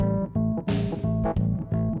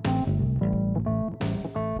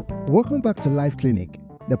Welcome back to Life Clinic,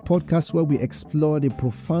 the podcast where we explore the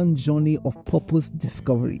profound journey of purpose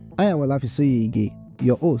discovery. I am Olafisi Ige,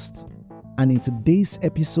 your host, and in today's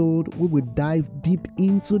episode, we will dive deep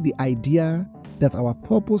into the idea that our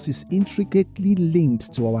purpose is intricately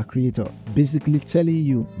linked to our Creator, basically telling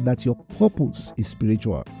you that your purpose is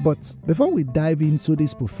spiritual. But before we dive into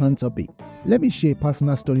this profound topic, let me share a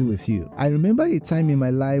personal story with you. I remember a time in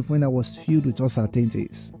my life when I was filled with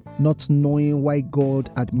uncertainties, not knowing why God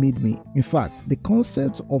had made me. In fact, the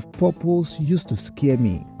concept of purpose used to scare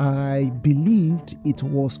me. I believed it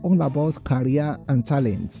was all about career and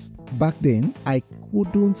talents. Back then, I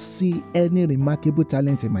couldn't see any remarkable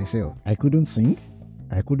talent in myself. I couldn't sing,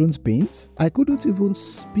 I couldn't paint, I couldn't even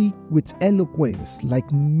speak with eloquence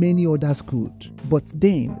like many others could. But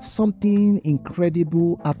then, something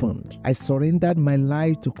incredible happened. I surrendered my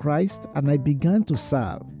life to Christ and I began to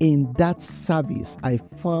serve. In that service, I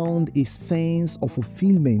found a sense of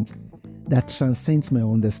fulfillment that transcends my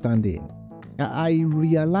understanding. I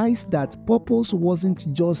realized that purpose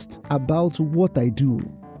wasn't just about what I do.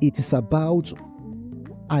 It is about who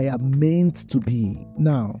I am meant to be.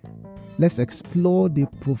 Now, let's explore the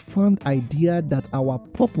profound idea that our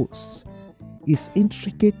purpose is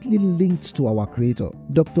intricately linked to our Creator.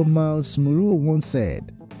 Dr. Myles Munroe once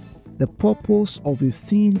said, "The purpose of a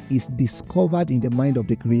thing is discovered in the mind of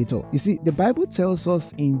the Creator." You see, the Bible tells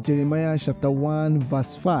us in Jeremiah chapter 1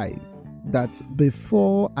 verse 5 that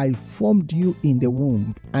before I formed you in the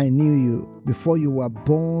womb, I knew you. Before you were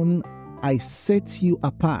born, I set you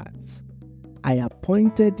apart. I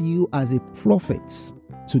appointed you as a prophet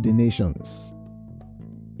to the nations.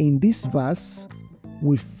 In this verse,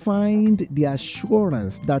 we find the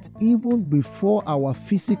assurance that even before our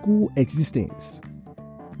physical existence,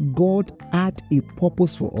 God had a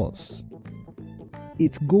purpose for us.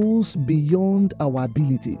 It goes beyond our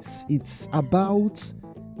abilities. It's about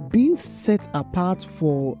being set apart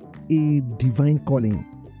for a divine calling.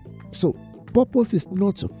 So, purpose is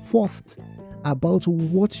not first about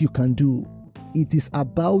what you can do. It is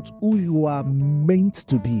about who you are meant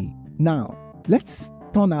to be. Now, let's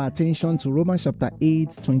turn our attention to Romans chapter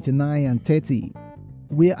 8, 29 and 30,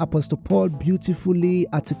 where Apostle Paul beautifully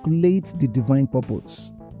articulates the divine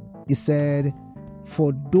purpose. He said,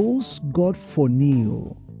 "For those God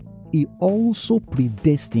foreknew, he also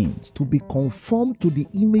predestined to be conformed to the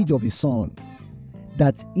image of his Son,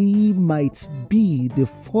 that he might be the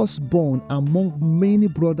firstborn among many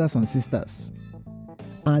brothers and sisters.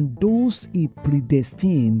 And those he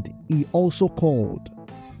predestined, he also called.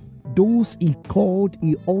 Those he called,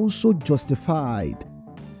 he also justified.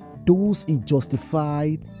 Those he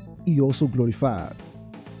justified, he also glorified."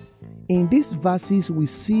 In these verses, we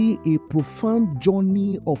see a profound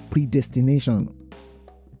journey of predestination,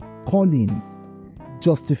 calling,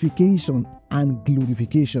 justification, and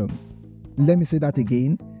glorification. Let me say that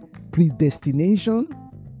again. Predestination,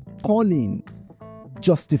 calling,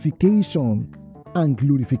 justification, and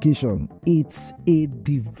glorification. It's a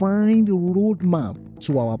divine roadmap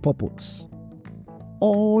to our purpose,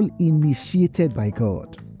 all initiated by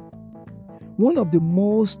God. One of the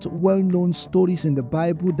most well-known stories in the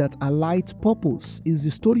Bible that highlights purpose is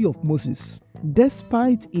the story of Moses.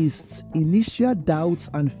 Despite his initial doubts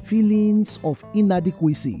and feelings of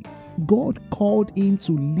inadequacy, God called him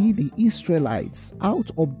to lead the Israelites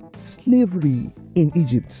out of slavery in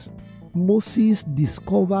Egypt. Moses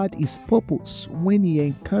discovered his purpose when he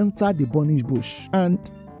encountered the burning bush, and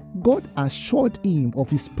God assured him of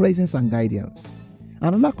his presence and guidance.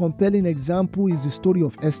 Another compelling example is the story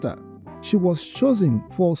of Esther. She was chosen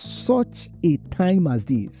for such a time as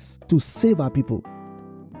this to save her people.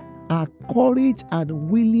 Her courage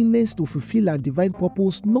and willingness to fulfill her divine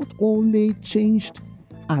purpose not only changed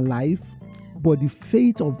her life, but the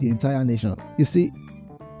fate of the entire nation. You see,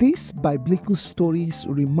 these biblical stories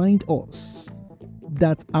remind us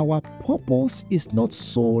that our purpose is not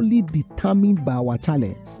solely determined by our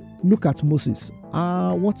talents. Look at Moses.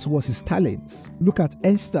 What was his talents? Look at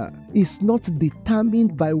Esther. It's not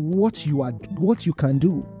determined by what you can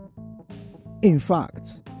do. In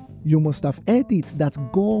fact, you must have heard it that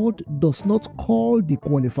God does not call the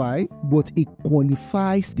qualified, but he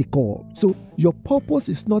qualifies the called. So your purpose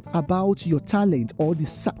is not about your talent or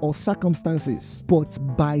circumstances, but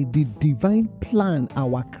by the divine plan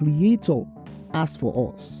our Creator has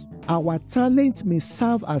for us. Our talent may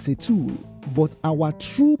serve as a tool, but our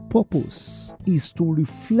true purpose is to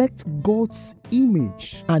reflect God's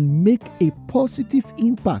image and make a positive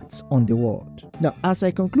impact on the world. Now, as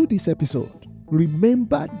I conclude this episode,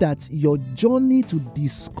 remember that your journey to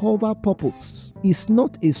discover purpose is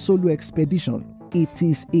not a solo expedition. It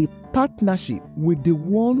is a partnership with the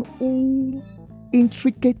one who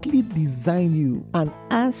intricately designed you and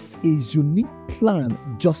has a unique plan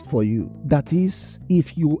just for you. That is,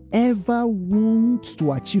 if you ever want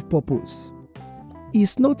to achieve purpose,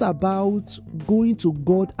 it's not about going to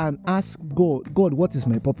God and ask God, what is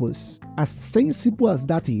my purpose? As simple as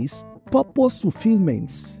that is, purpose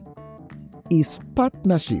fulfillment is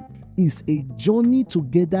partnership, is a journey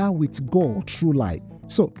together with God through life.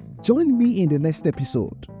 So join me in the next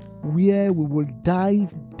episode where we will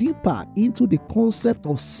dive deeper into the concept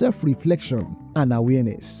of self-reflection and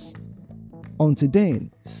awareness. Until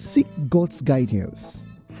then, seek God's guidance,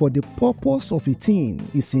 for the purpose of a thing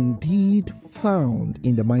is indeed found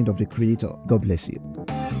in the mind of the Creator. God bless you.